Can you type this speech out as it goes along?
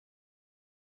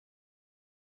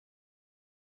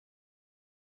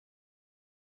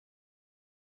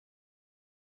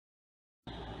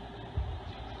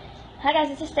Hi guys,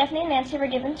 this is Stephanie and Nancy. We're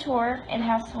giving a tour in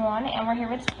House 1 and we're here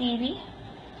with Stevie.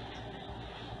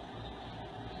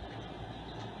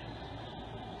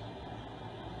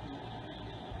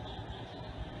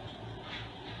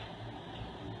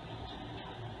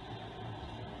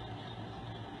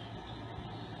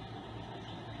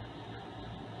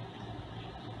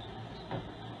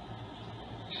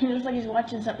 He looks like he's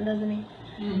watching something, doesn't he?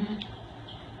 Mm-hmm.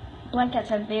 Black cats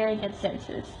have very good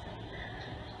senses.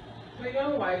 We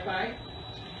go Wi-Fi.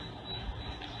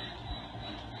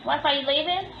 Wi-Fi, you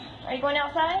leaving? Are you going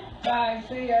outside? Bye.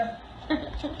 See ya.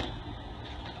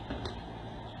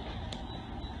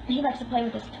 He likes to play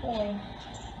with his toy.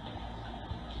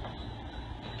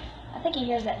 I think he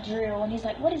hears that drill and he's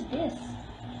like, what is this?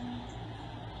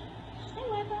 Hey,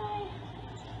 Wi-Fi.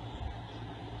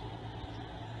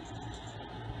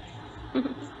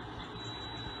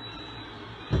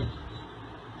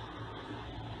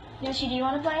 Yoshi, do you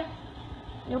want to play?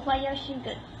 You'll play, Yoshi?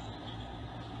 Good.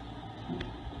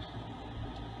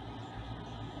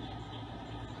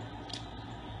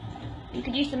 You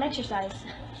could use some exercise.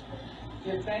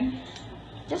 You think?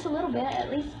 Just a little bit,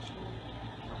 at least.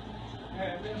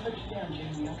 Alright, I'm gonna put you down,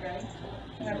 Jamie, okay?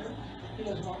 Never. He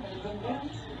doesn't want me to put him down?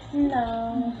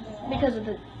 No. Because of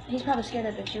he's probably scared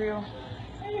of the drill.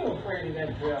 Are you afraid of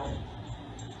that drill?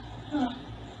 Huh.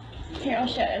 Here, I'll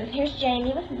show him. Here's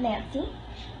Jamie with Nancy.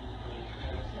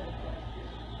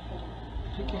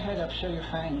 Pick your head up, show your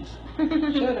fangs.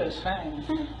 Show those fangs.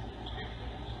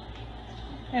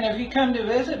 And if you come to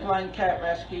visit Blind Cat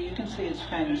Rescue, you can see its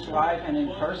fangs live and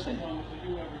in person.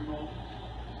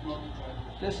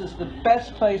 This is the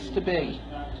best place to be.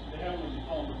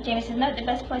 Jamie says, no, the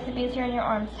best place to be is here in your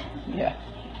arms. Yeah.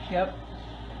 Yep.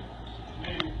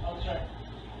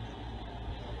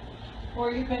 Or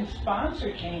you can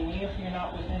sponsor Jamie if you're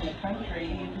not within the country.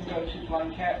 You can go to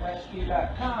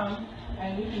blindcatrescue.com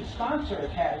and you can sponsor a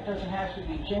cat. It doesn't have to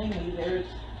be Jamie. There's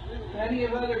plenty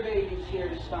of other babies here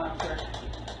to sponsor.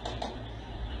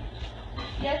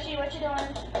 Yoshi, what you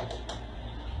doing?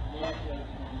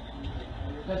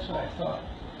 That's what I thought.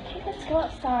 Okay, let's go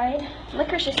outside.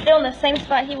 Licorice is still in the same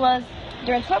spot he was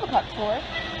during 12 o'clock tour.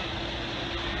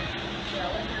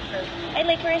 Hey,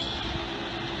 Licorice.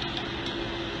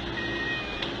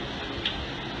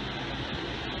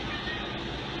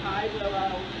 Hi,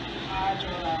 Willow. Hi,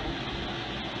 Willow.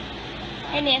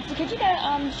 Hey, Nancy, could you go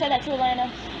show that to Alana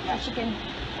so she can...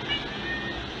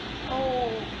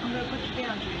 Oh, I'm going to put you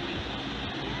down, Jamie.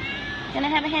 Can I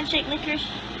have a handshake, Licorice?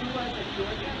 Who was it,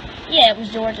 Georgia? Yeah, it was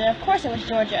Georgia. Of course it was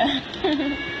Georgia.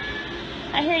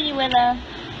 I hear you, Willow.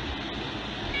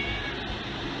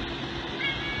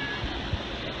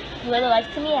 Willow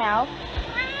likes to meow.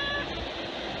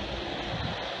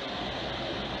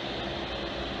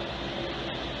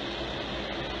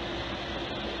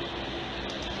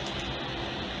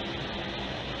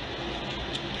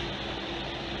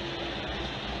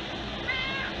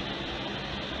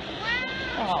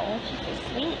 Oh, she's so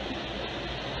sweet.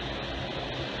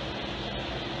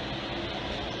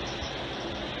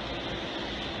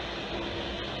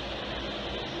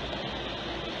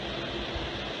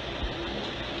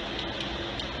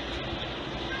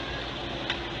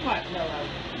 What, Willow?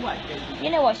 What, baby? You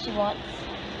know what she wants.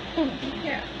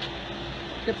 Yeah.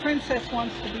 The princess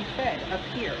wants to be fed up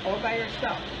here, all by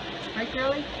herself. Right,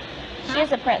 girlie? She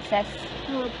is a princess.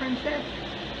 Hello, princess.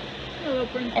 Hello,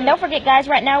 princess. And don't forget, guys,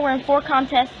 right now we're in 4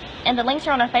 contests, and the links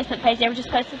are on our Facebook page. They were just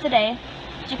posted today.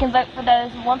 You can vote for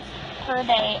those once per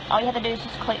day. All you have to do is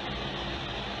just click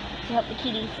to help the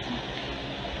kitties.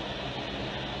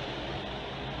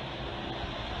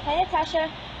 Hey, Natasha.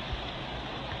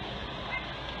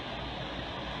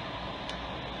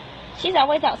 She's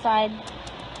always outside.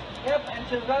 Yep, and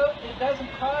to vote, it doesn't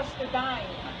cost a dime.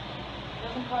 It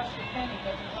doesn't cost a penny. It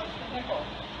doesn't cost a nickel.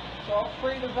 It's all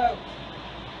free to vote.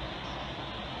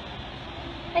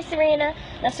 Hi, Serena.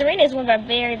 Now, Serena is one of our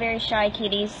very, very shy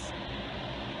kitties.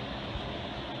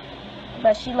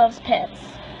 But she loves pets.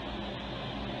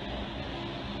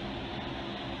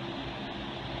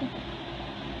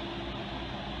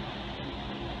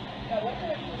 Now, look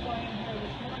at you flying here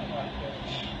this morning like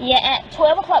this. Yeah, at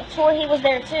 12 o'clock tour, he was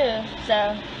there too.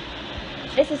 So,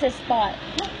 this is his spot.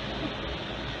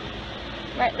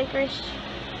 Right, Licorice?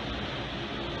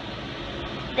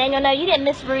 Daniel, no, you didn't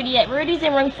miss Rudy yet. Rudy's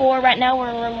in room 4. Right now, we're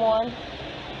in room 1.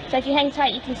 So, if you hang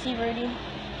tight, you can see Rudy.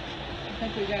 I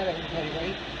think we got everybody,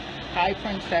 right? Hi,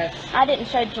 princess. I didn't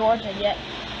show Georgia yet.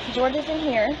 Georgia's in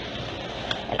here.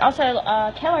 And also,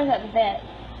 Keller's at the vet.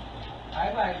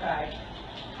 Hi, Wi-Fi.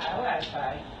 Hi,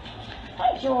 Wi-Fi.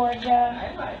 Hi, Georgia.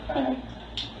 Hi, Wi-Fi.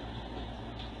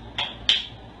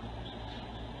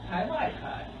 Hi,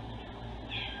 Wi-Fi.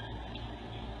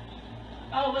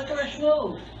 Oh, look at our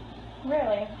Schmooze.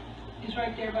 Really? He's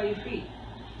right there by your feet.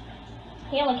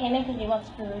 He only came in because he wants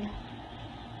food.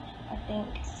 I think.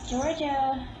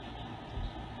 Georgia.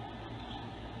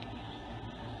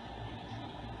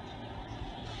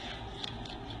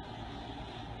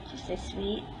 She's so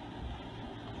sweet.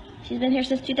 She's been here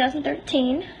since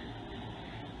 2013.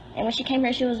 And when she came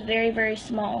here, she was very, very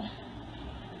small.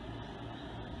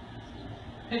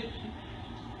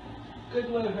 Good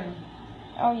living.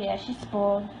 Oh yeah, she's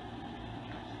spoiled.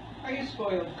 Are you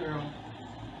spoiled, girl?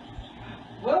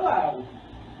 Willow,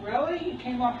 really? You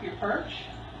came off your perch?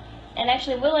 And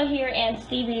actually, Willow here and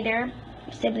Stevie, they're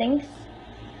siblings.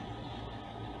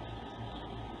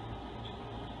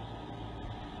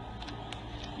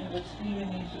 Yeah, but Stevie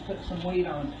needs to put some weight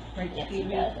on. Right, Yes, Stevie? he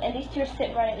does. And these two are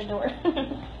sitting right at the door.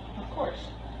 Of course.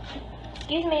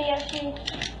 Excuse me, Yoshi.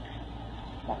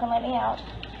 Not gonna let me out.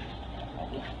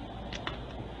 Maybe.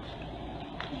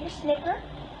 Here's Snicker.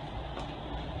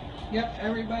 Yep,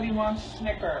 everybody wants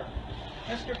Snicker.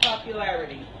 Mr.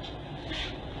 Popularity.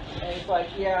 And he's like,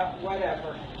 yeah,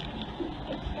 whatever.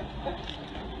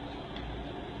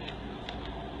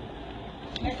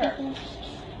 Snicker.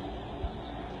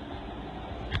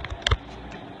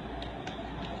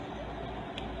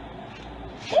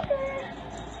 Snicker.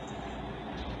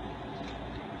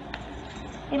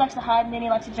 He likes to hide and then he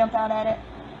likes to jump out at it.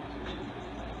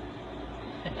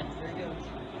 There he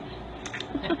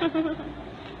goes.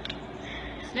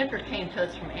 Snicker came to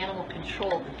us from Animal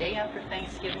Control the day after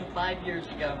Thanksgiving 5 years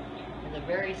ago. He's a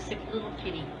very sick little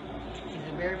kitty. He's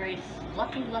a very, very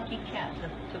lucky cat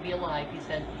to be alive. He's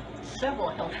had several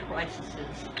health crises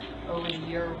over the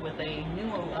year with a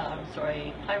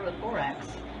pyrothorax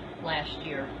last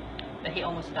year that he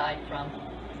almost died from.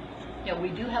 You know, we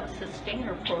do have a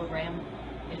sustainer program.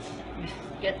 You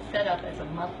get set up as a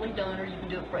monthly donor. You can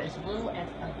do it for as little as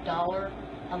 $1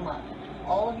 a month.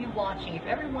 All of you watching, if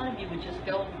every one of you would just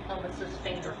go and become a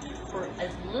sustainer for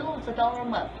as little as $1 a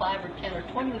month, 5 or 10 or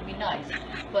 20 would be nice,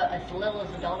 but as little as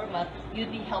 $1 a month,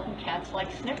 you'd be helping cats like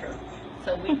Snicker.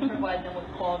 So we can provide them with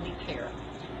quality care.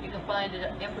 You can find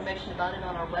information about it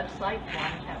on our website,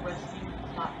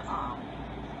 blindcatrescue.com.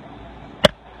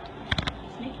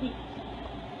 Sneaky.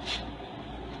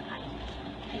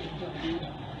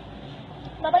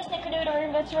 Bye-bye, Snickerdoodle.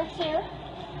 We're going to rinse here.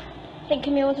 I think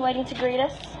Camille was waiting to greet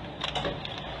us.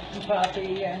 And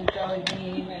Poppy and Jelly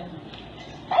Bean and...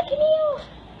 Hi, Camille!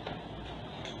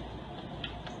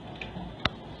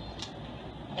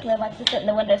 Camille likes to sit in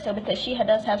the windowsill because she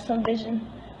does have some vision.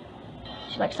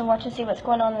 She likes to watch and see what's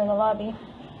going on in the lobby.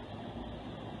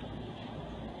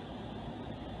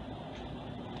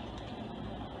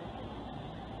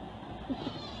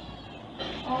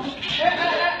 Oh,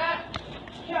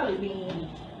 Jelly Bean,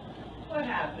 what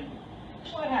happened?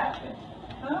 What happened?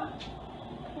 Huh?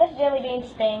 That's Jelly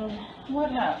Bean's thing.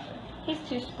 What happened? He's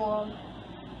too spoiled.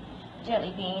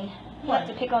 Jelly Bean. He What? likes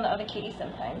to pick on the other kitties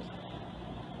sometimes.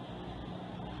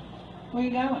 Where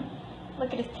you going?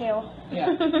 Look at his tail.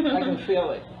 Yeah, I can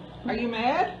feel it. Are you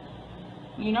mad?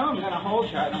 You know I'm gonna hold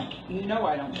you. You know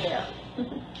I don't care.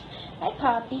 Hi,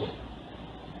 Poppy.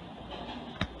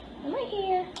 I'm right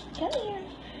here. Come here.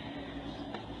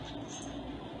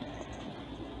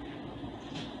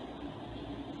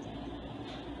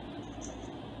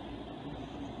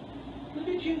 Who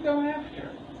did you go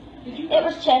after? Did you? It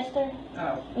was Chester.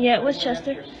 Oh. Yeah, it was You went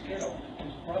Chester. after Skittle,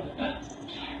 his brother.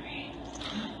 Sorry.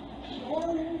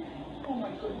 Sorry. Oh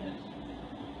my goodness.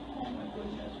 Oh my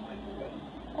goodness, my boy.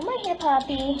 I'm right here,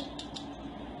 Poppy.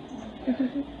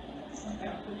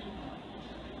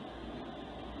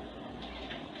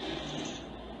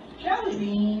 Jelly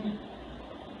Bean.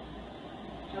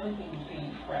 Jelly Bean's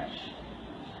being fresh.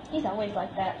 He's always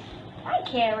like that. Hi,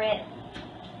 Carrot.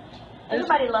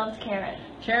 Everybody loves Carrot.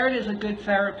 Carrot is a good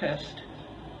therapist.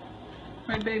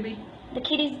 Right, baby? The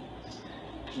kitties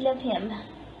love him.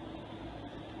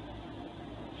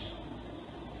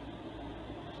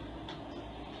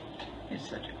 He's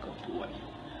such a good boy.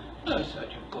 Oh,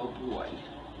 such a good boy.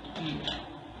 Yeah.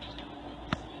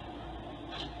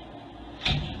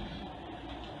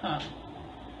 Huh.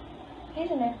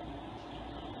 He's in there.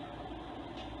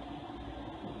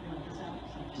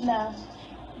 No.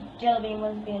 Jelly Bean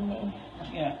was being mean.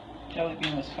 Yeah, Jelly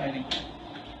Bean was fighting.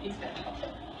 He's got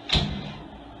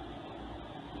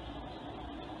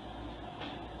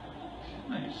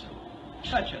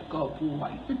Such a good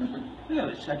boy.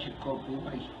 Really such a good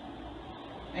boy.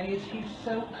 And he's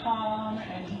so calm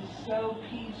and he's so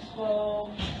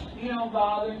peaceful. You don't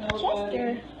bother nobody.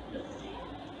 Chester.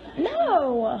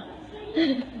 No. Who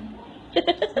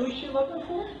is she looking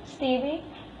for? Stevie.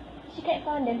 She can't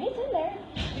find him. He's in there.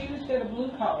 Stevie's got a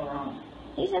blue collar on.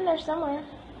 He's in there somewhere.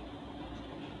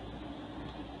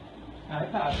 Hi,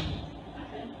 Poppy.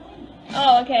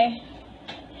 Oh, okay.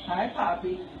 Hi,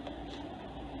 Poppy.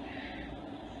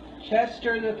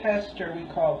 Chester the Pester, we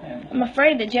call him. I'm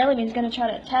afraid that Jellybean's gonna try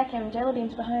to attack him.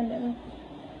 Jellybean's behind him.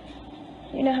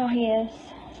 You know how he is.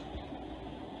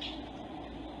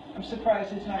 I'm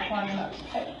surprised he's not climbing up.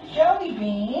 Hey,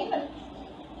 Jellybean!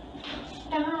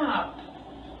 Stop!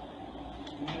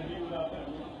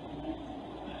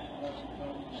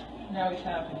 Now he's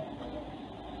happy.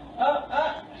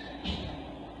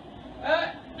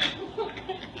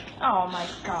 Oh my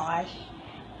gosh.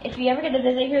 If you ever get to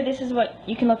visit here, this is what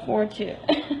you can look forward to.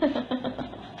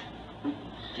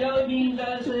 Jellybean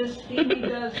does this, Stevie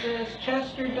does this,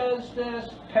 Chester does this,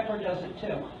 Pepper does it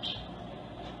too.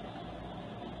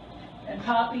 And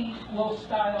Poppy will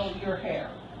style your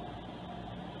hair.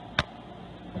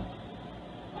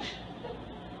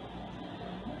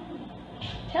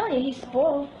 Telling you, he's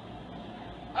spoiled.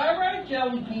 All right,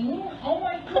 Jellybean. Oh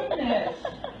my goodness.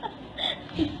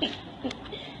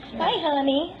 Hi,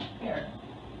 honey. Here.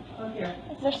 Oh, here.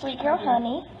 It's our sweet girl,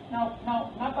 honey. No,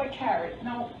 no, not by Carrot.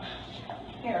 No.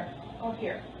 Here. Oh,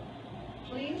 here.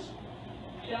 Please.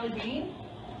 Jellybean.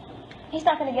 He's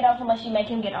not going to get off unless you make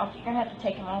him get off. You're going to have to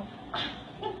take him off.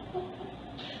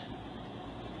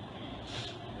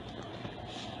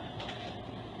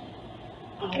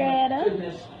 Oh Greta. my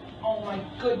goodness. Oh my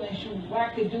goodness, you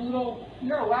wackadoodle.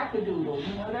 You're a wackadoodle.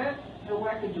 You know that? You're a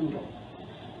wackadoodle.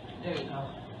 There you go.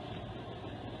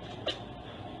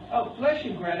 Oh, bless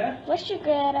you, Greta. Bless you,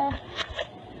 Greta.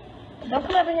 Don't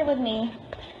come over here with me.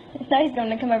 Now he's going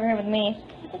to come over here with me.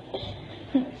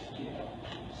 Skittle.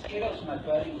 Skittle's my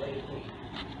buddy lately.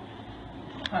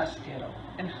 Huh, Skittle.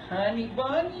 And Honey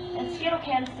Bunny. And Skittle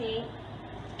can see.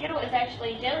 Skittle is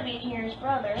actually Jellybean here's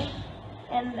brother.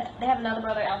 And they have another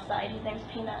brother outside. His name's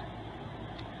Peanut.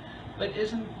 But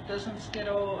doesn't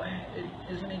Skittle,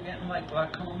 isn't he getting like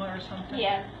glaucoma or something?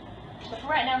 Yeah. So for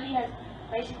right now, he has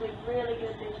basically really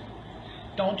good vision.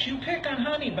 Don't you pick on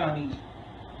Honey Bunny.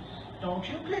 Don't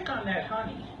you pick on that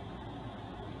honey.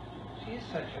 She's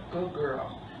such a good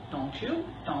girl. Don't you?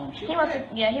 Don't you? He wants to,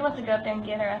 yeah, he wants to go up there and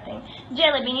get her, I think.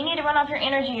 Jellybean, you need to run off your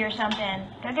energy or something.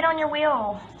 Go get on your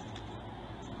wheel.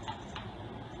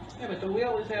 Yeah, but the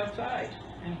wheel is outside,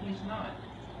 and he's not.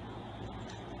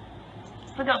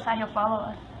 If we go outside, he'll follow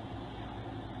us.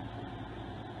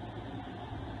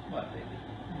 What, baby?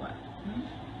 What? Hmm?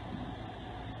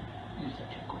 You're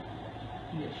such a good boy.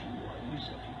 Yes, you are. You're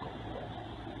such a good boy.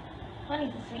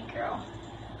 Honey's a sweet girl.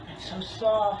 It's so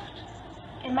soft.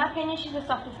 In my opinion, she's the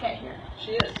softest cat here.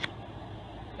 She is.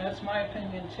 That's my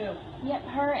opinion, too. Yep,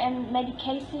 her and maybe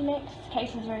Casey mixed.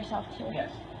 Casey's very soft, too.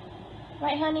 Yes.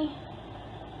 Right, Honey?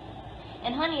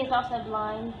 And Honey is also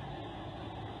blind.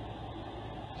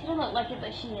 She doesn't look like it,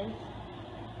 but she is.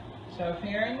 So if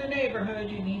you're in the neighborhood,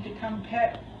 you need to come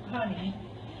pet Honey.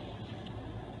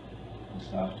 The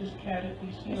softest cat at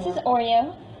least. This is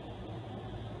Oreo.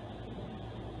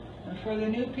 And for the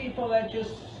new people that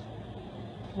just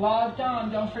logged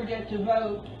on, don't forget to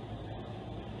vote.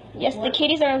 Yes, the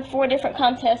kitties are in 4 different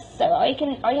contests, so all you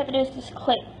have to do is just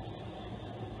click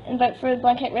and vote for the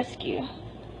Blanket Rescue.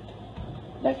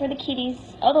 Vote for the kitties.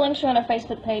 All the links are on our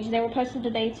Facebook page. They were posted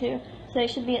today too, so they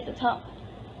should be at the top.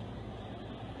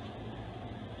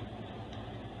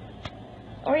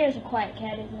 Oreo's a quiet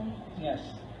cat, isn't he? Yes.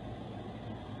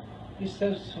 He's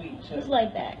so sweet, He's too.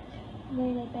 laid back.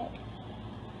 Very laid back.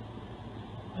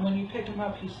 And when you pick him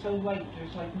up, he's so light,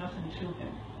 there's like nothing to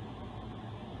him.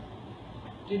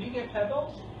 Did you get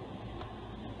Pebbles?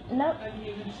 Nope. I didn't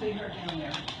even see her down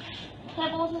there.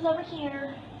 Pebbles is over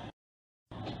here.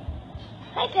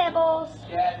 Hi, Pebbles.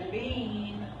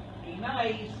 Jellybean, be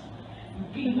nice.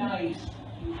 Be nice,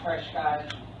 you fresh guy.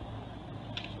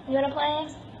 You wanna play?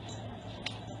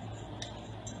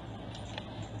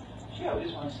 She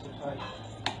always wants to play.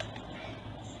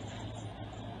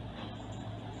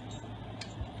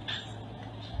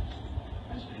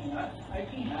 That's Peanut. Hi,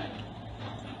 Peanut.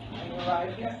 Are you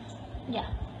alive yet? Yeah.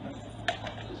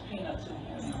 There's peanuts in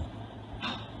here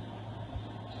now.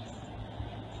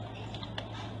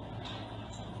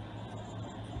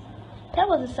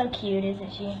 Pebbles is so cute,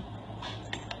 isn't she?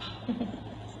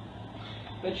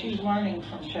 But she's learning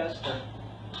from Chester.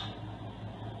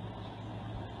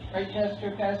 Right,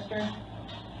 Chester, Pester?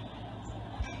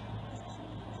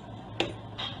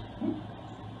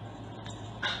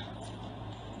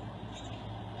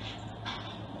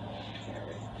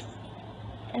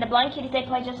 And the blind kitties, they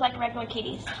play just like regular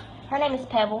kitties. Her name is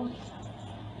Pebbles.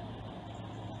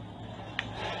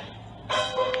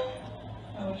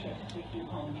 I wish I could take you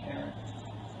home, Karen.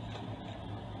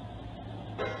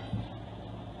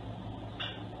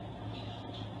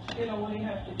 Skittle, what do you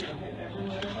have to do? Hit every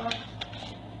litter box?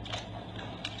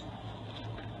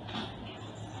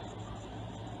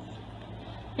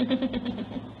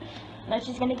 Now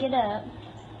she's gonna get up.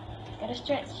 Gotta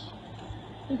stretch.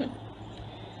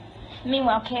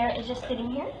 Meanwhile, Carrot is just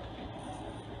sitting here.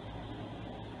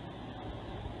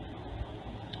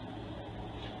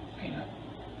 Peanut.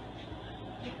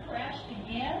 It crashed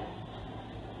again?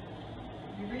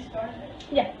 You restarted it?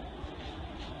 Yeah.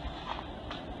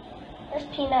 There's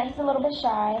Peanut. He's a little bit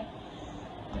shy.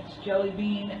 It's Jelly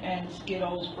Bean and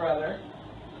Skittle's brother.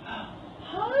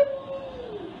 Honey!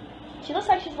 She looks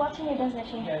like she's watching you, doesn't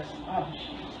she? Yes. Oh,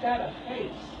 she's got a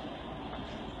face.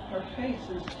 Her face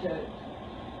is good.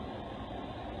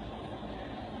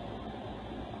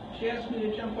 She asked me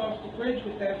to jump off the bridge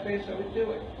with that face, I would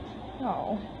do it.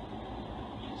 Oh,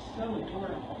 She's so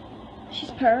adorable.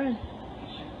 she's purring.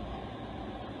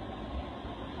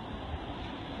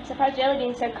 I'm surprised Jelly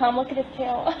Bean's so calm. Look at his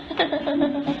tail.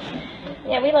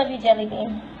 Yeah, we love you, Jelly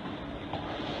Bean.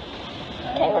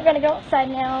 Okay, we're gonna go outside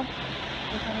now.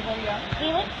 Is anybody else?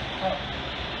 Felix?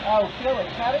 Oh,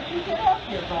 Felix, how did you get up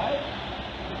here, bud?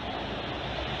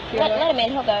 Let him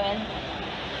in. He'll go in.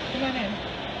 Come on in.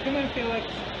 Come on, Felix.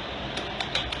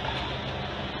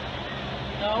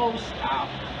 No, stop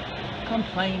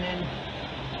complaining.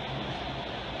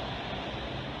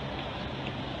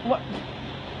 What?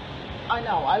 I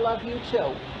know, I love you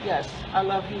too. Yes, I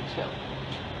love you too.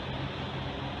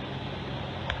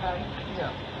 Okay?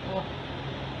 Yeah. Well,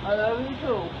 I love you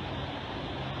too.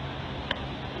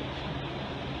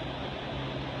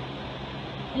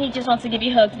 He just wants to give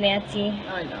you hugs, Nancy.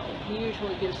 I know. He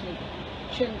usually gives me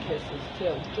chin kisses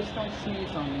too. Just don't sneeze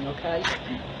on me, okay?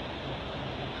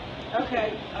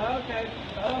 Okay, okay,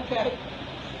 okay.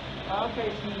 Okay,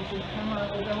 Sneezy, come on,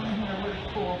 we're going here, we're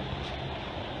cool.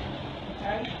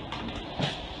 Okay?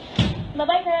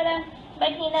 Bye-bye, Greta.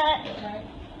 Bye, Peanut. Okay?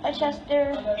 Bye, Chester.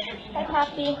 Bye,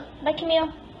 Poppy. Bye,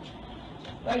 Camille.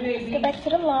 Bye, baby. Go back to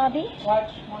the lobby.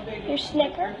 Watch, one baby. Your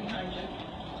Snicker. Right behind you.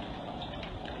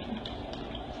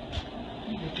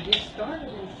 You need to get started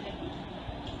in second.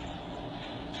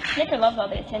 Snicker loves all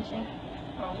the attention.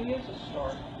 Oh, he is a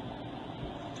star.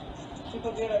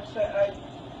 People get upset, I was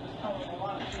telling them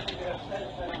once, people get upset if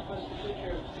I don't post a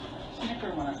picture of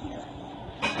Snicker when I'm here.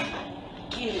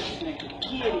 Get it, Snicker,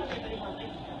 get it.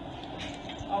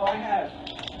 Oh, I have.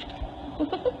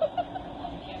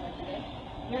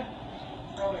 Yeah,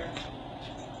 earlier.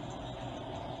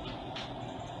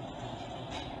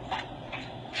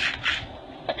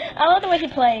 I love the way he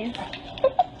plays.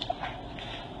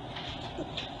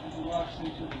 He walks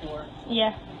into the door.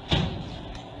 Yeah.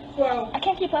 Well, I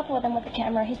can't keep up with him with the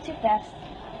camera. He's too fast.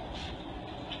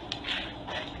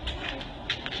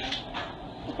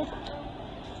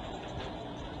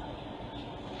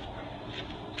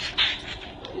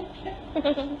 it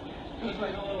was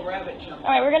like a little rabbit jump.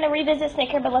 Alright, we're going to revisit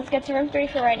Snicker, but let's get to room 3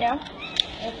 for right now.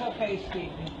 It's okay,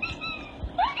 Stevie.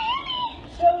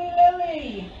 Silly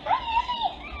Lily!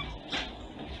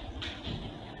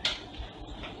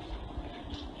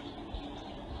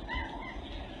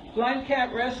 Blind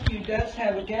Cat Rescue does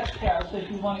have a guest house if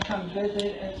you want to come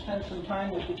visit and spend some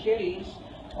time with the kitties.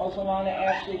 Also want to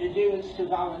ask you to do is to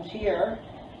volunteer.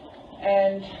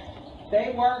 And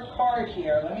they work hard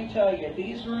here, let me tell you.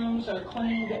 These rooms are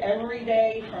cleaned every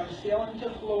day from ceiling to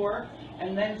floor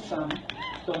and then some.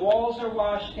 The walls are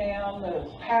washed down, the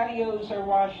patios are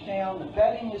washed down, the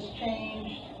bedding is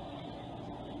changed.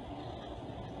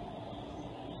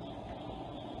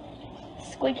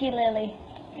 Squeaky Lily.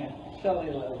 Yeah,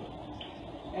 silly Lily.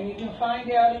 And you can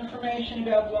find out information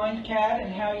about Blind Cat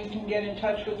and how you can get in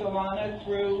touch with Alana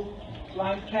through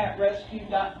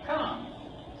blindcatrescue.com.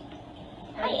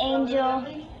 Hi,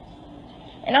 Angel.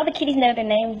 And all the kitties know their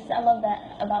names. I love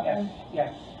that about Yes, them.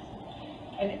 yes.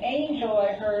 And Angel,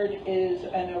 I heard, is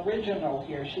an original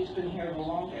here. She's been here the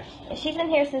longest. She's been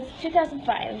here since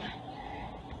 2005.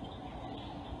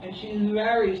 And she's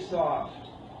very soft.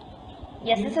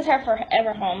 Yes, this is her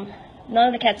forever home. None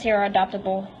of the cats here are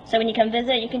adoptable. So when you come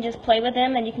visit, you can just play with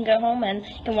them and you can go home and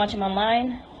you can watch them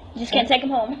online. You just can't take them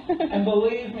home. And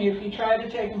believe me, if you try to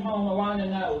take them home, Alana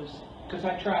knows, because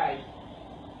I tried.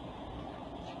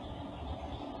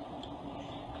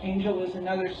 Angel is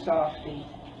another softie.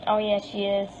 Oh, yeah, she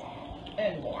is.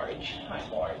 And Marge. Hi,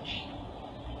 Marge.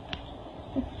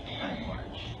 Hi,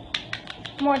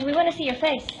 Marge. Marge, we want to see your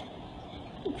face.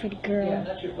 You pretty girl. Yeah,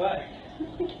 that's your butt.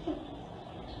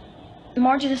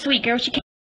 Marge is a sweet girl. She can't.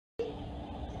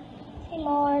 Hey,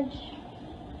 Marge.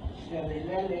 Silly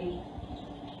Lily.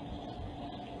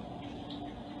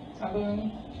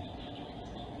 Saboon.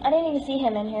 I didn't even see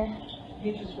him in here.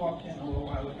 He just walked in a little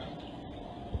while ago.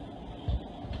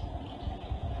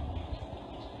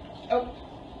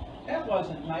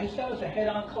 wasn't nice. That was a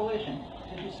head-on collision.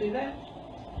 Did you see that?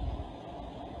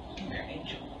 Come here,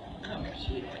 Angel. Come here,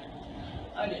 sweetheart.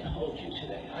 I didn't hold you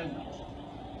today. I know.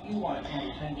 You wanted my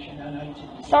attention. I know you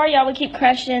didn't. Sorry, y'all. We keep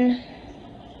crashing.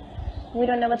 We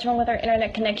don't know what's wrong with our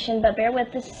internet connection, but bear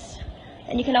with us.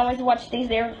 And you can always watch these.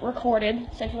 They're recorded,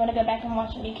 so if you want to go back and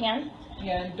watch them, you can.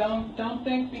 Yeah, and don't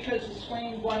think because the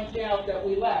screen blanked out that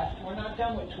we left. We're not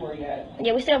done with tour yet.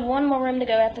 Yeah, we still have one more room to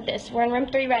go after this. We're in room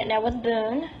 3 right now with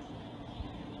Boone.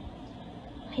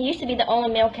 He used to be the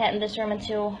only male cat in this room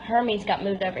until Hermes got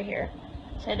moved over here.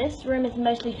 So this room is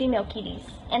mostly female kitties.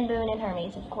 And Boone and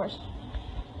Hermes, of course.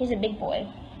 He's a big boy.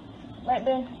 Right,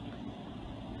 Boone?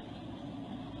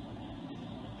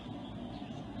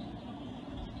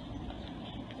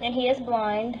 And he is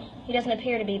blind. He doesn't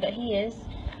appear to be, but he is.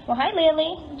 Well, hi,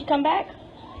 Lily. Did you come back?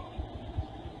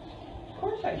 Of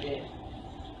course I did.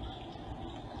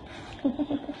 Come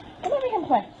over here and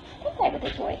play. Come play with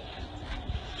this toy.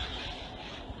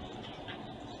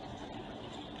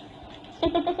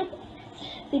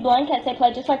 See, blind cats, they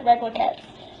play just like regular cats.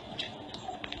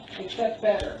 Except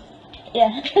better.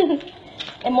 Yeah.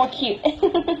 And more cute.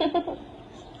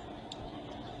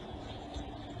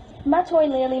 My toy,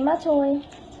 Lily, my toy.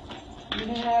 You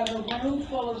have a room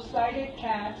full of sighted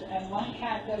cats and one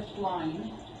cat that's blind.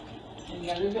 In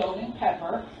the other building,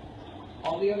 Pepper.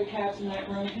 All the other cats in that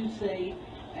room can see.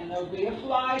 And there'll be a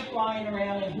fly flying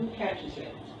around, and who catches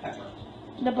it? Pepper.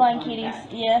 The blind kitties,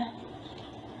 cat. yeah.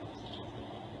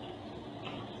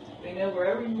 They know where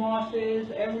every moth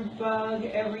is, every bug,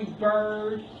 every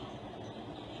bird.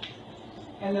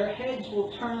 And their heads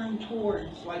will turn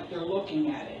towards like they're looking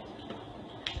at it.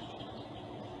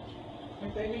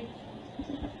 Right, baby?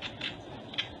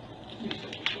 You're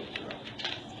such a good girl.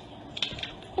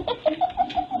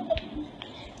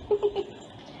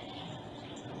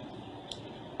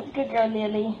 Good girl,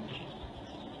 Lily.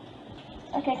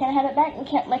 Okay, can I have it back? We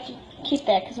can't let you keep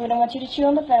that because we don't want you to chew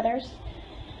on the feathers.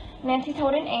 Nancy's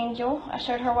holding Angel. I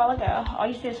showed her a while ago. All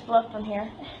you see is fluff from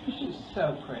here. She's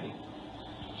so pretty.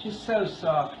 She's so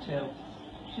soft, too.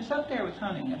 She's up there with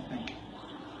Honey, I think.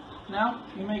 No?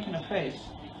 You're making a face.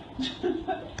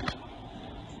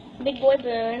 Big boy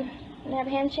Boone. Can I have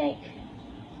a handshake?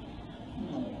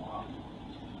 Aw.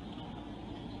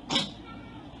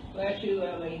 Bless you,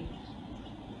 Lily.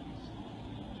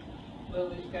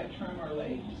 Lily's got trimmer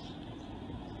legs.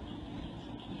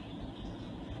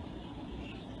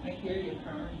 I hear you,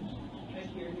 Karen. I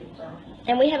hear you, Karen.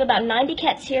 And we have about 90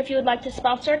 cats here. If you would like to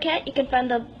sponsor a cat, you can find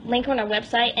the link on our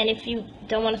website. And if you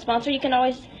don't want to sponsor, you can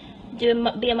always be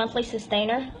a monthly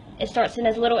sustainer. It starts in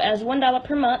as little as $1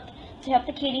 per month to help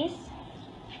the kitties.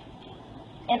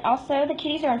 And also, the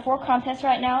kitties are in 4 contests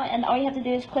right now, and all you have to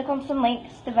do is click on some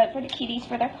links to vote for the kitties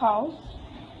for their cause.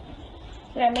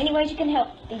 So there are many ways you can help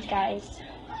these guys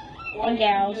and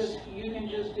gals. You can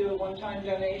just do a one-time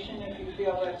donation if you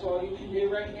feel that's all you can do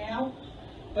right now.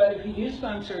 But if you do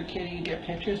sponsor a kitty, you get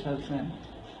pictures of them,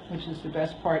 which is the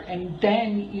best part. And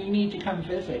then you need to come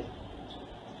visit.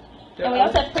 And we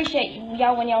also appreciate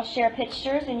y'all when y'all share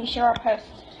pictures and you share our posts.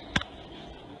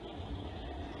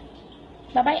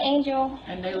 Bye-bye, Angel.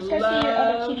 And they Let's go see your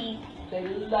other kitties. They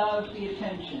love the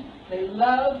attention. They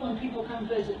love when people come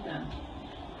visit them.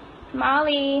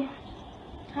 Molly.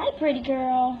 Hi, pretty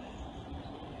girl.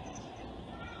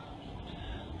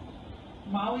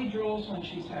 Molly drools when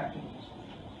she's happy.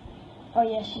 Oh,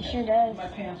 yes, she sure does. My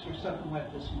pants were soaking wet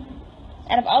this morning.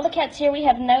 Out of all the cats here, we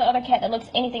have no other cat that looks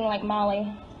anything like Molly.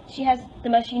 She has the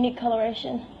most unique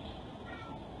coloration.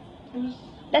 Who's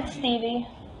That's Molly? Stevie.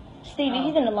 Stevie, Oh.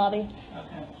 he's in the lobby.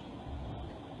 Okay.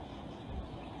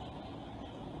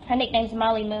 Her nickname's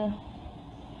Molly Moo.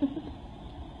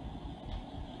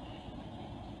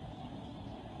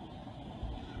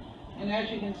 And as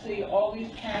you can see, all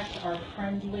these cats are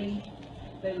friendly.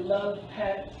 They love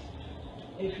pets.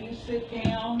 If you sit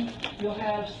down, you'll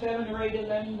have 7 or 8 of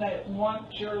them that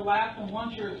want your lap and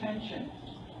want your attention.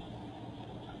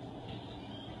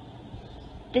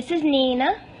 This is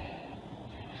Nina.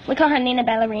 We call her Nina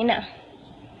Ballerina.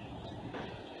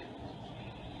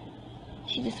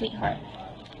 She's a sweetheart.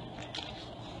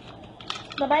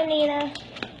 Bye-bye, Nina.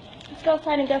 Let's go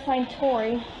outside and go find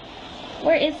Tori.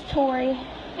 Where is Tori?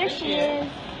 There she is.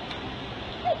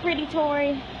 Hi, pretty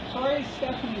Tori. Tori's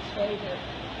Stephanie's favorite.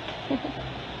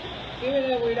 Even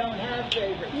though we don't have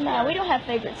favorites. No, we don't have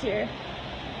favorites here.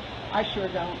 I sure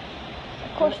don't.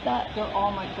 Of course not. They're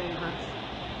all my favorites.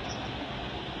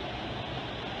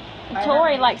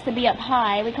 Tori likes to be up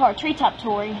high. We call her Treetop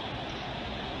Tori.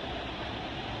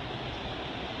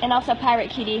 And also Pirate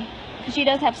Kitty, because she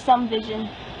does have some vision.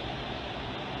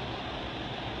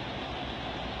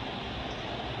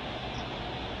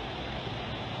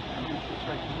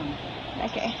 right behind.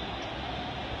 Okay.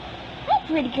 Hi,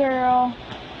 pretty girl.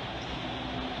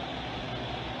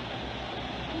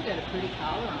 You got a pretty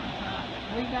collar on,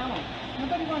 huh? Where you going?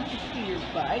 Nobody wants to see your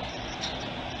butt.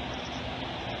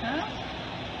 Huh?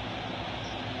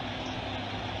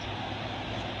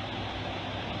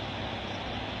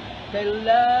 They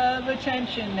love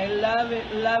attention. They love it,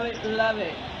 love it, love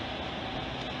it.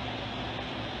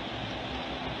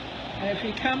 And if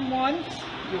you come once,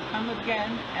 you'll come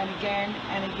again and again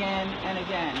and again and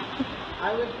again.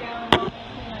 I live down in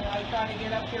Wilmington and I try to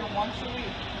get up here once a week.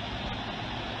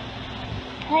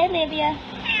 Hi, Olivia.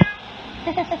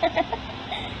 She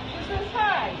says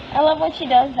hi. I love when she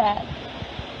does that.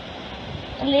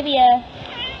 Olivia.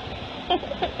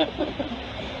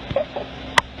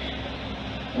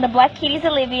 The black kitty's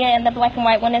Olivia and the black and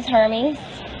white one is Hermes.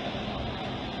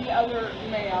 The other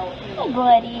male is... Oh,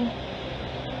 buddy.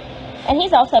 And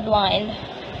he's also blind,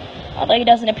 although he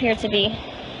doesn't appear to be.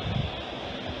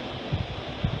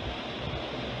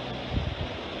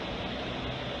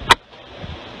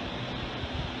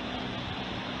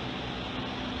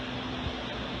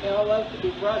 They all love to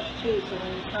be brushed too, so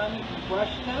when you come, you can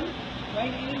brush them.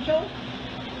 Right, Angel?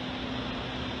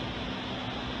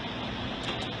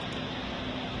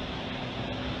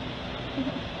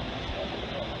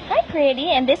 Hi, pretty.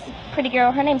 And this pretty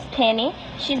girl, her name's Penny.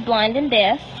 She's blind and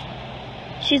deaf.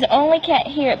 She's the only cat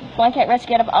here at Blind Cat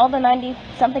Rescue out of all the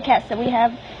 90-something cats that we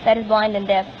have that is blind and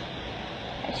deaf.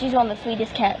 She's one of the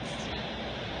sweetest cats.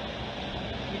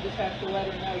 You just have to let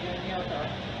her know you're near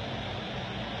her.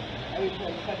 I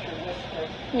usually touch her whisper.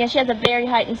 Yeah, she has a very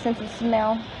heightened sense of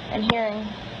smell and hearing.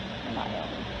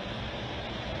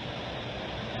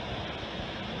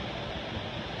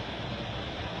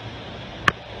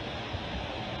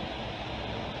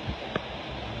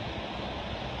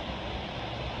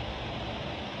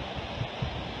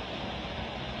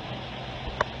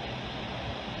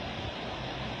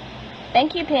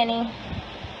 Thank you, Penny.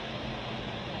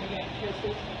 Again,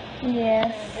 kisses.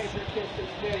 Yes. And paper kisses,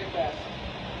 very best.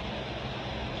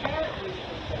 Carrot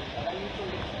whisper says that. I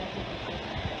usually send people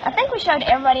kisses. I think we showed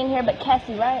everybody in here but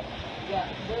Cassie, right? Yeah,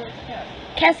 where's Cassie?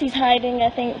 Cassie's hiding, I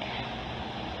think.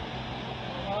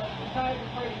 Well, she's hiding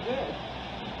pretty good.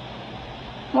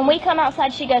 When we come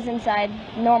outside, she goes inside,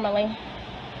 normally.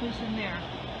 Who's in there?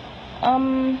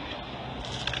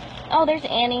 Oh, there's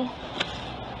Annie.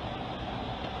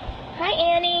 Hi,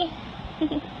 Annie.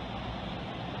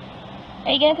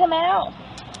 Are you gonna come out?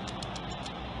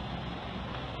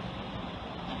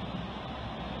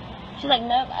 She's like,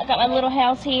 nope, I got my little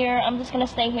house here. I'm just gonna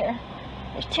stay here.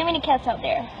 There's too many cats out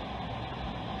there.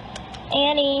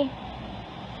 Annie.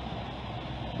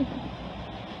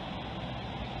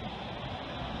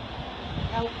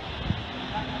 Nope.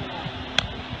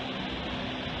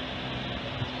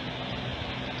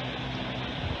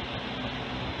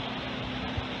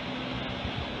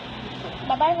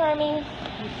 Bye-bye, Hermes.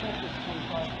 He's such a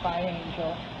sweetheart. Bye,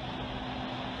 Angel.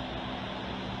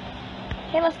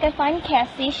 Okay, let's go find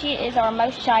Cassie. She is our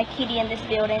most shy kitty in this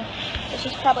building. But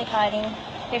she's probably hiding.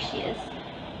 There she is.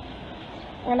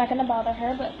 We're not going to bother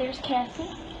her, but there's Cassie.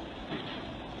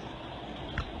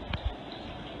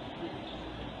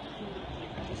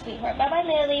 Sweetheart. Bye-bye,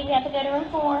 Lily. We have to go to room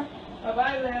 4.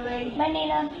 Bye-bye, Lily. Bye,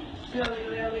 Nina. Silly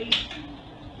Lily.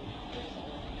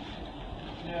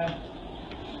 Yeah.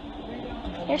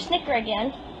 Here's Snicker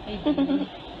again. Hey, Judy.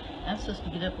 I'm supposed to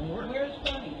get up and work. Where's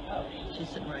Bunny? Oh, She's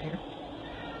sitting right here.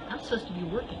 I'm supposed to be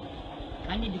working.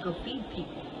 I need to go feed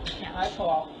people. hi, Cats.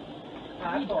 Paul. I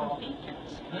Hi, need to go Paul. feed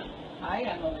cats. Hi,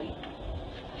 Emily.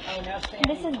 Oh, now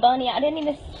Sandy. This is Bunny. I didn't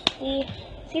even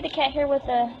see the cat here with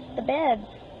the bed.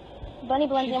 Bunny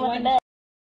blends She in with the blends-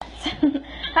 bed.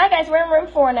 Hi guys, we're in room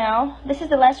 4 now. This is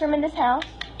the last room in this house.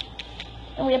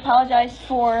 And we apologize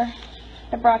for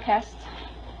the broadcast.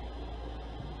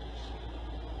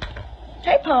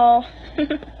 Hey, Paul.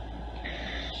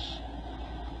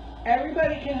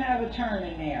 Everybody can have a turn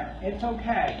in there. It's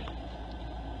okay.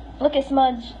 Look at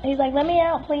Smudge. He's like, let me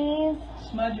out, please.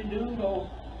 Smudge a doodle.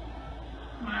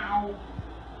 Meow.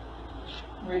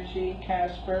 Richie,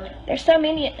 Casper. There's so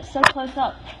many so close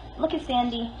up. Look at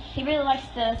Sandy. He really likes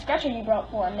the scratcher you brought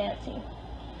for him, Nancy.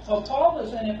 Well, Paul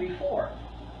was in it before.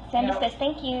 Sandy Now- says,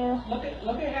 thank you. Look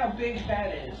at how big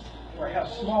that is, or how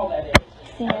small that is.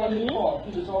 Now look Sandy. at Paul.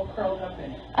 He was all curled up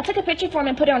in it. I took a picture for him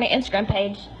and put it on the Instagram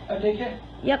page. Oh, did you?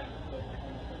 Yep.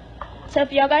 So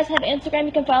if y'all guys have Instagram,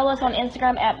 you can follow us on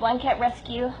Instagram at Blind Cat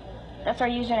Rescue. That's our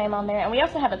username on there. And we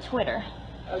also have a Twitter.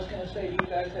 I was going to say, do you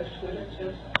guys have Twitter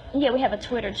too? Yeah, we have a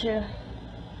Twitter too.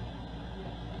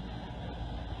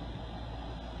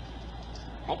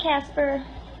 Hi, Casper.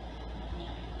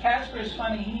 Casper's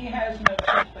funny. He has no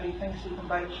teeth, but he thinks he can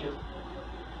bite you.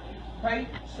 Right,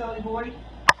 silly boy?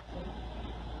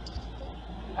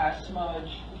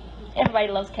 Smudge. Everybody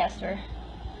loves Casper.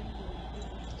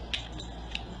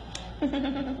 When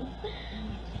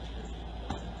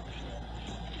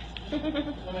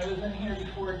I was in here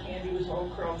before, Candy was all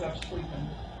curled up sleeping.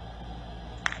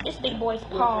 This big boy's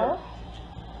paw.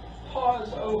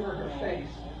 Paws over her face.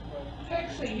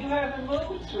 Pixie, you haven't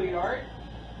moved, sweetheart.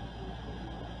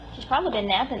 She's probably been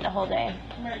napping the whole day.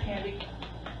 Come here, Candy.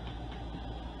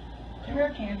 Come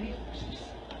here, Candy.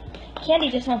 Candy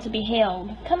just wants to be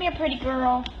held. Come here, pretty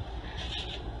girl.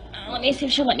 Let me see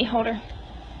if she'll let me hold her.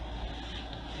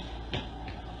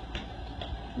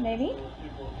 Maybe.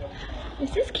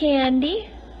 This is Candy.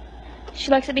 She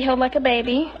likes to be held like a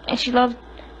baby, and she loves to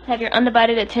have your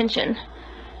undivided attention.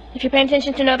 If you're paying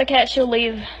attention to another cat, she'll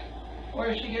leave.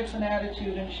 Or she gets an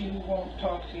attitude and she won't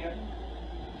talk to you.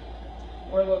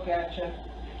 Or look at you.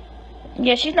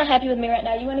 Yeah, she's not happy with me right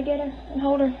now. You want to get her and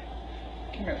hold her?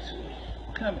 Come here, sweetie.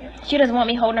 Come here. She doesn't want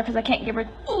me holding her because I can't give her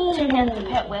 2 hands to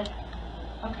pet with.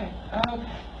 Okay, okay.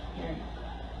 Here.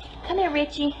 Come here,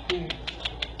 Richie. Here.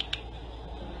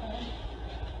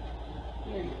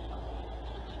 Here you go.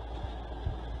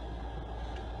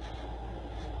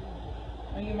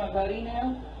 Are you my buddy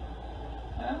now?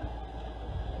 Huh?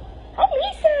 Oh,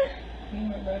 Lisa. Are you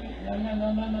my buddy? No, no,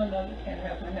 no, no, no, no. You can't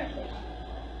have my necklace.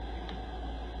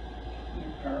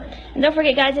 All right. And don't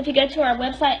forget, guys, if you go to our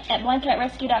website at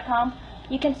blankcatrescue.com,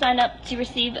 you can sign up to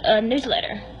receive a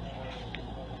newsletter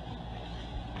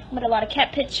with a lot of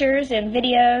cat pictures and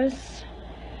videos.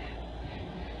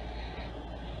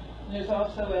 There's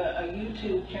also a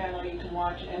YouTube channel you can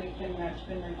watch anything that's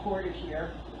been recorded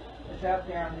here. It's out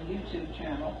there on the YouTube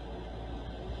channel.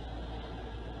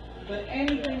 But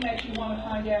anything that you want to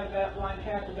find out about Blind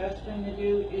Cat, the best thing to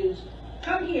do is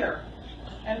come here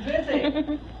and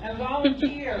visit and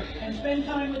volunteer and spend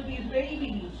time with these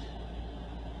babies.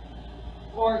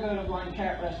 Or go to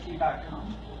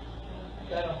blindcatrescue.com.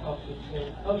 That'll help you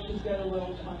too. Oh, she's got a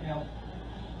little tongue out.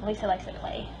 Lisa likes to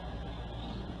play.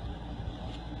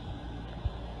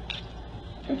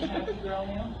 Are you a happy girl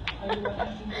now? Are you a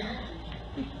happy girl?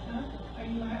 Huh? Are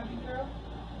you a happy girl?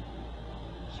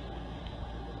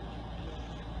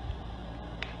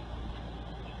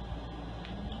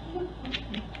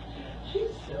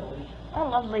 She's silly. I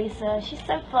love Lisa. She's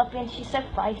so fluffy and she's so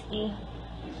feisty.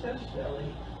 She's so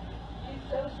silly. She's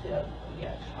so silly.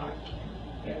 Yes, hot candy.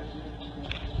 Yes.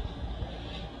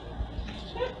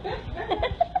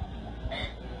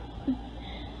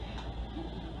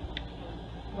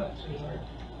 What, sweetheart?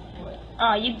 What?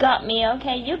 Oh, you got me,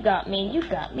 okay? You got me. You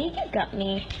got me. You got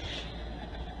me.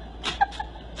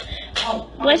 Oh,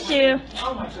 Bless my you. goodness.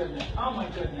 Oh my goodness. Oh my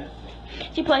goodness.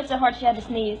 She played so hard she had to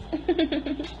sneeze.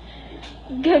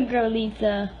 Good girl,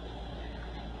 Lisa.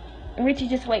 Richie's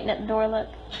just waiting at the door, look.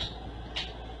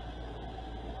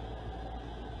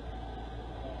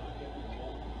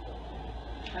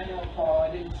 I know, Paul.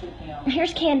 I didn't sit down.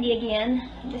 Here's Candy again.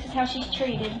 This is how she's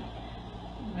treated.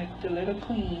 Like the little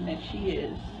queen that she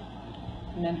is.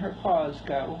 And then her paws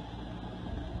go.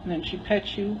 And then she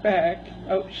pets you back.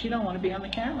 Oh, she don't want to be on the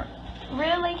camera.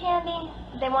 Really, Candy?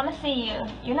 They want to see you.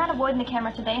 You're not avoiding the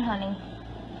camera today, honey.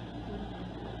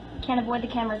 Can't avoid the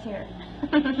cameras here.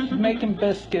 She's making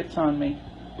biscuits on me.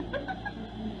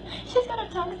 She's got her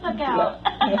tongue stuck out.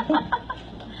 Yeah.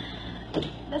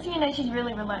 That's when you know she's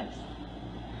really relaxed.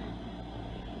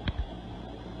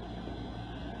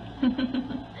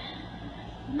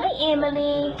 Hi,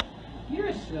 Emily. You're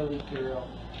a silly girl.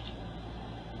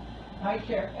 I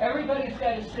care. Everybody's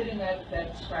got to sit in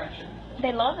that scratcher.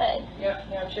 They love it. Yep,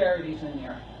 now Charity's in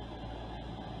there.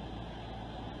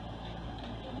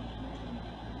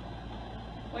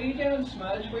 What are you doing,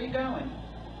 Smudge? Where are you going?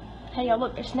 Hey, y'all,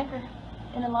 look, there's Snicker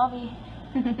in the lobby.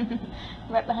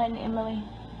 Right behind Emily.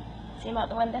 See him out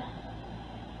the window?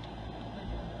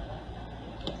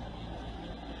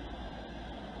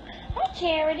 Hi,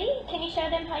 Charity. Can you show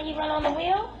them how you run on the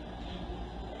wheel?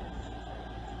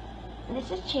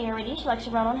 This is Charity. She likes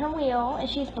to run on her wheel, and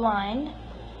she's blind.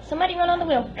 Somebody run on the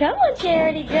wheel. Come on,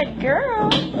 Charity. Good girl.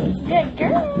 Good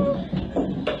girl.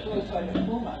 She looks like a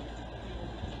puma.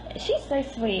 She's so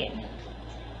sweet.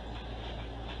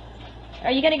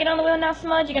 Are you going to get on the wheel now,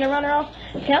 Smudge? You going to run her off?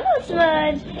 Come on,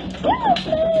 Smudge. Come on,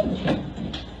 Smudge.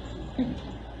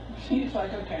 She's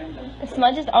like a camden.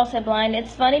 Smudge is also blind.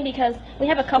 It's funny because we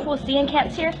have a couple of seeing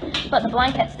cats here, but the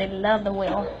blind cats, they love the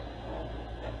wheel.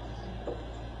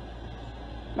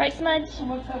 Right, Smudge? And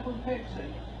what's up with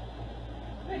Pixie?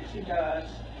 Pixie does.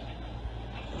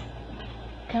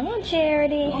 Come on,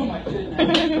 Charity. Oh my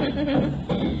goodness.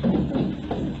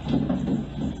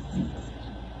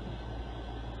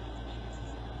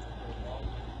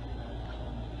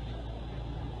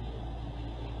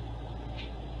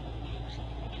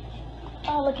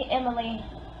 Oh, look at Emily.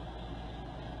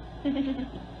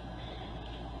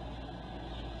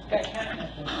 Got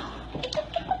catnip in it.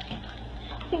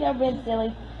 I think I've been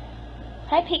silly.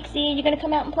 Hi, Pixie. You gonna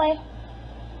come out and play?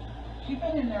 She's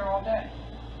been in there all day.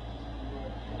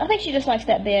 I think she just likes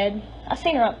that bed. I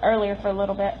seen her up earlier for a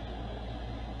little bit.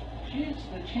 She's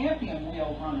the champion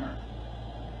wheel runner.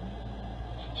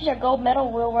 She's our gold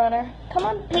medal wheel runner. Come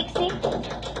on, Pixie.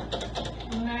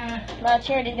 Nah. My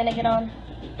Charity's gonna get on.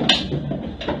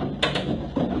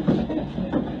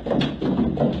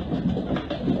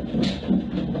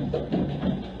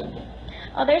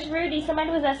 Oh, there's Rudy. Somebody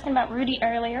was asking about Rudy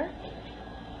earlier.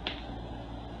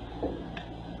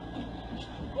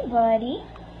 Hey, buddy.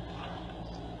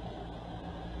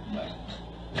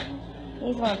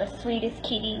 He's one of the sweetest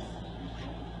kitties.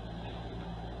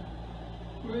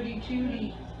 Rudy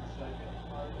Tootie.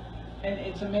 And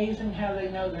it's amazing how they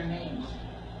know their names.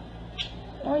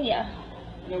 Oh, yeah.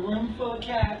 In a room full of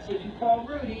cats, if you call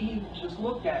Rudy, he just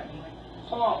looked at me.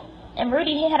 Paul. And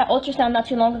Rudy, he had an ultrasound not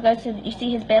too long ago, so you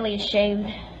see his belly is shaved.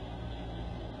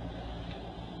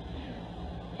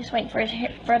 Just waiting for his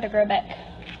hair further grow back.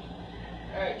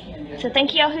 Alright, Candy. So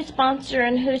thank y'all who sponsor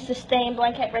and who sustain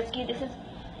Blind Cat Rescue. This is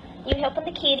you helping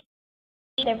the kitty.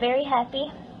 They're very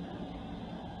happy.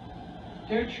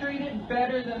 They're treated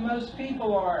better than most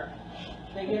people are.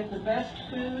 They get the best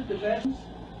food, the best...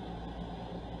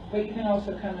 But you can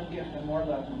also come and give them more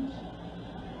loved ones.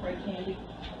 Right, Candy?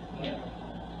 Yeah.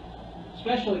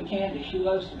 Especially Candy. She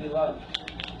loves to be loved.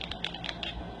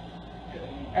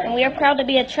 And we are proud to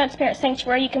be a transparent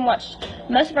sanctuary. You can watch,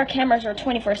 most of our cameras are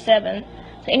 24/7.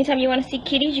 So anytime you want to see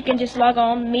kitties, you can just log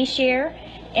on, Me Share,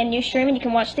 and Ustream, and you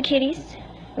can watch the kitties.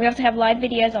 We also have live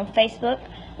videos on Facebook.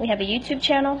 We have a YouTube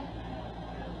channel.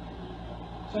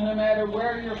 So no matter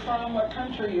where you're from, what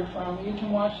country you're from, you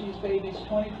can watch these babies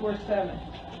 24/7.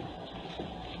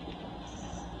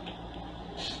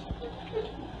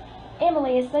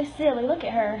 Emily is so silly. Look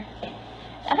at her.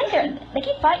 I think they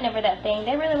keep fighting over that thing.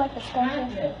 They really like the skunks.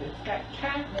 Catnip. It's got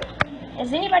catnip in it.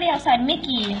 Is anybody outside?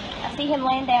 Mickey. I see him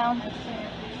laying down.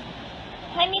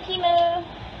 Hi, Mickey Moo. I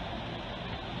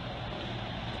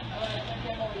think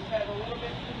Emily's had a little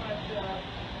bit too much,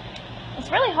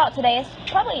 It's really hot today. It's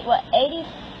probably, what,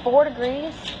 84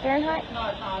 degrees Fahrenheit?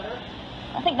 not hotter.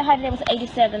 I think the high today was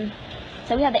 87.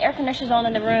 So we have the air conditioners on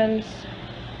in the rooms.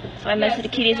 That's why most of the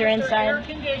kitties are Air inside.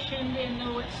 conditioned in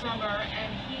the summer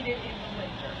and heated in the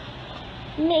winter.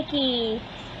 Mickey.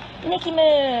 Mickey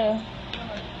Moo.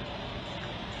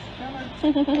 Come on.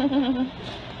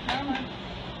 Come on.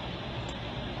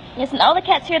 Yes, and all the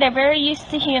cats here, they're very used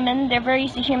to human. They're very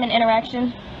used to human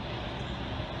interaction.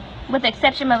 With the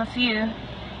exception of a few.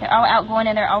 They're all outgoing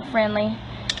and they're all friendly.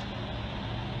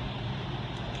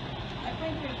 I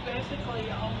think there's basically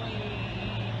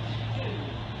only two.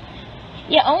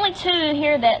 Yeah, only two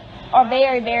here that are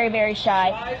very, very, very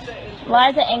shy.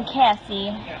 Liza and Cassie.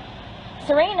 Yeah.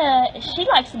 Serena, she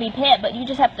likes to be pet, but you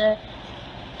just have to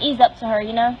ease up to her,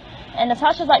 you know? And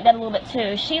Natasha's like that a little bit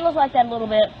too. Sheila's like that a little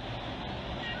bit.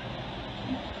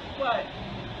 What?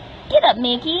 Get up,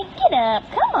 Mickey. Get up.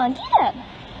 Come on, get up.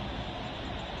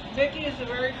 Vicky is the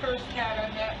very first cat I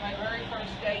met my very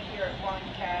first day here at Blind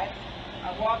Cat.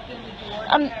 I walked in the door,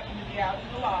 he happened to be out in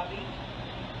the lobby,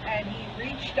 and he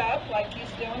reached up like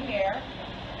he's doing there,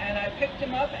 and I picked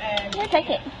him up and Here, take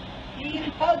it. he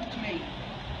hugged me.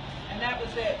 And that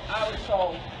was it. I was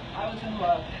sold. I was in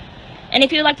love. And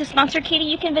if you'd like to sponsor Kitty,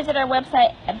 you can visit our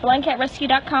website at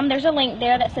blindcatrescue.com. There's a link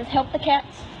there that says Help the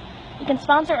Cats. You can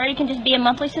sponsor, or you can just be a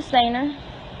monthly sustainer,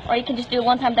 or you can just do a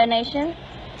one-time donation.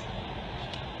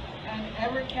 And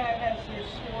every cat has their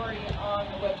story on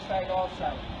the website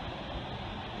also.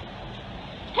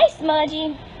 Hey,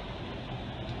 Smudgy.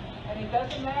 And it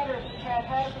doesn't matter if the cat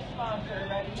has a sponsor,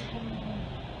 that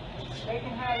they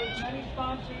can have as many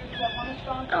sponsors that want to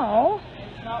sponsor. Oh.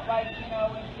 It's not like, you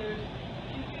know, if there's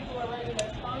two people already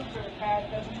that sponsor a cat,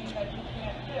 doesn't mean that you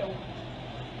can't too.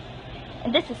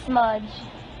 And this is Smudge.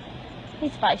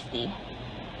 He's feisty.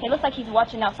 He looks like he's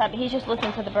watching outside, but he's just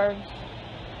listening to the birds.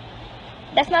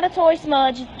 That's not a toy,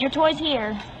 Smudge. Your toy's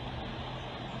here.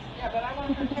 Yeah, but I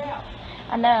want her tail.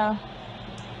 I know.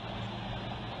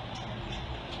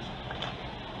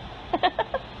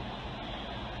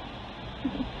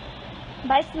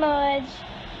 Bye, Smudge.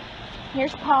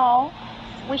 Here's Paul.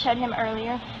 We showed him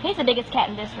earlier. He's the biggest cat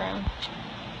in this room.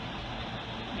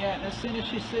 Yeah, and as soon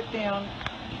as you sit down,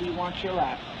 he wants your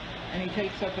lap. And he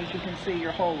takes up, as you can see,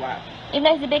 your whole lap. Even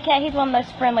though he's a big cat, he's one of the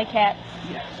most friendly cats.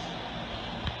 Yes.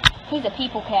 He's a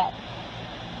people cat.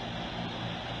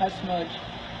 Hi, Smudge.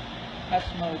 Hi,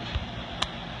 Smudge.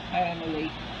 Hi,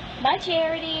 Emily. Bye,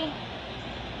 Charity.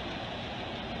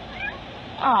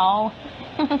 Oh.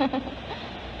 Charity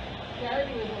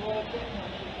was a little kitten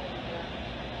when she came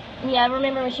here. Yeah, I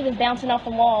remember when she was bouncing off the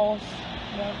walls.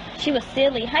 Yeah. She was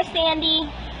silly. Hi, Sandy.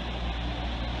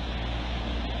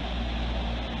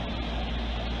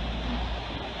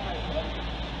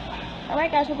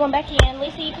 Alright, guys, we're going back in.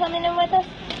 Lisa, you coming in with us?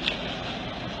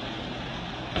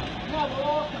 No, we're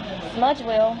all coming with. Smudge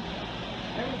will.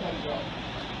 Everybody goes.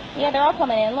 Yeah, they're all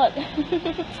coming in. Look.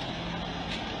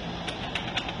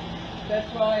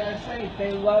 That's why I say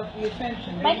they love the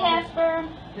attention. Bye, Casper.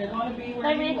 They're going to be Bye,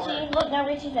 where you Richie. are. Look, now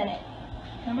Richie's in it.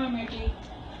 Come on, Mickey.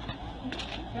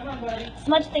 Come on, buddy.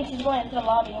 Smudge thinks he's going into the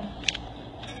lobby.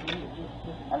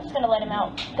 I'm just going to let him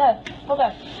out. Go. We'll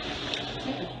go.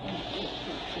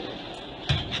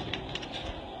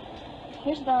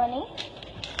 Here's Bonnie.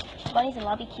 Bonnie's in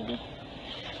lobby, Kiwi.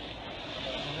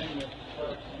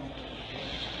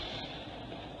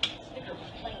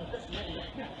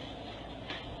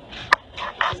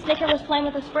 Snicker was playing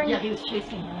with a spring. Yeah, he was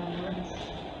chasing her.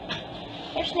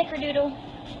 Here's Snickerdoodle.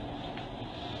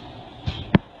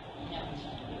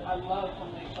 I love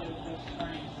when they play with those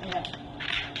springs. Yeah.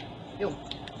 Yo.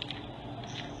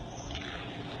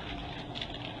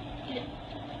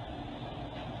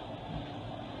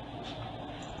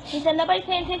 He said, nobody's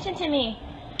paying attention to me.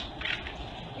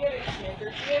 Get it,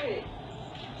 Snicker, get it.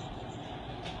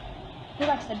 He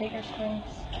likes the bigger springs.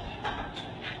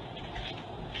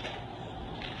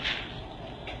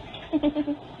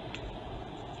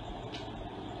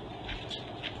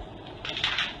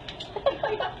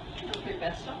 Your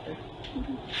best doctor.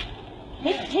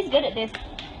 He's good at this.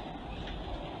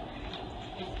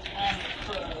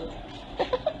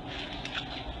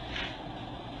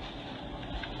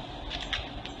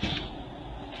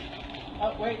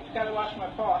 Oh, wait, gotta wash my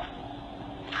paw.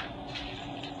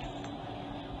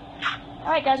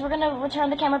 Alright guys, we're going to return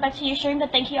the camera back to Ustream,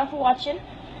 but thank you all for watching.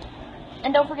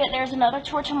 And don't forget there's another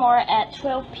tour tomorrow at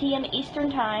 12 p.m. Eastern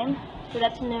Time. So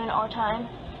that's noon our time.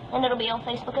 And it'll be on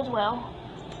Facebook as well.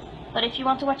 But if you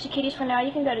want to watch the kitties for now,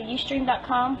 you can go to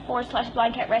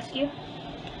ustream.com/blindcatrescue.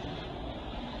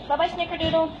 Bye-bye,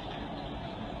 Snickerdoodle.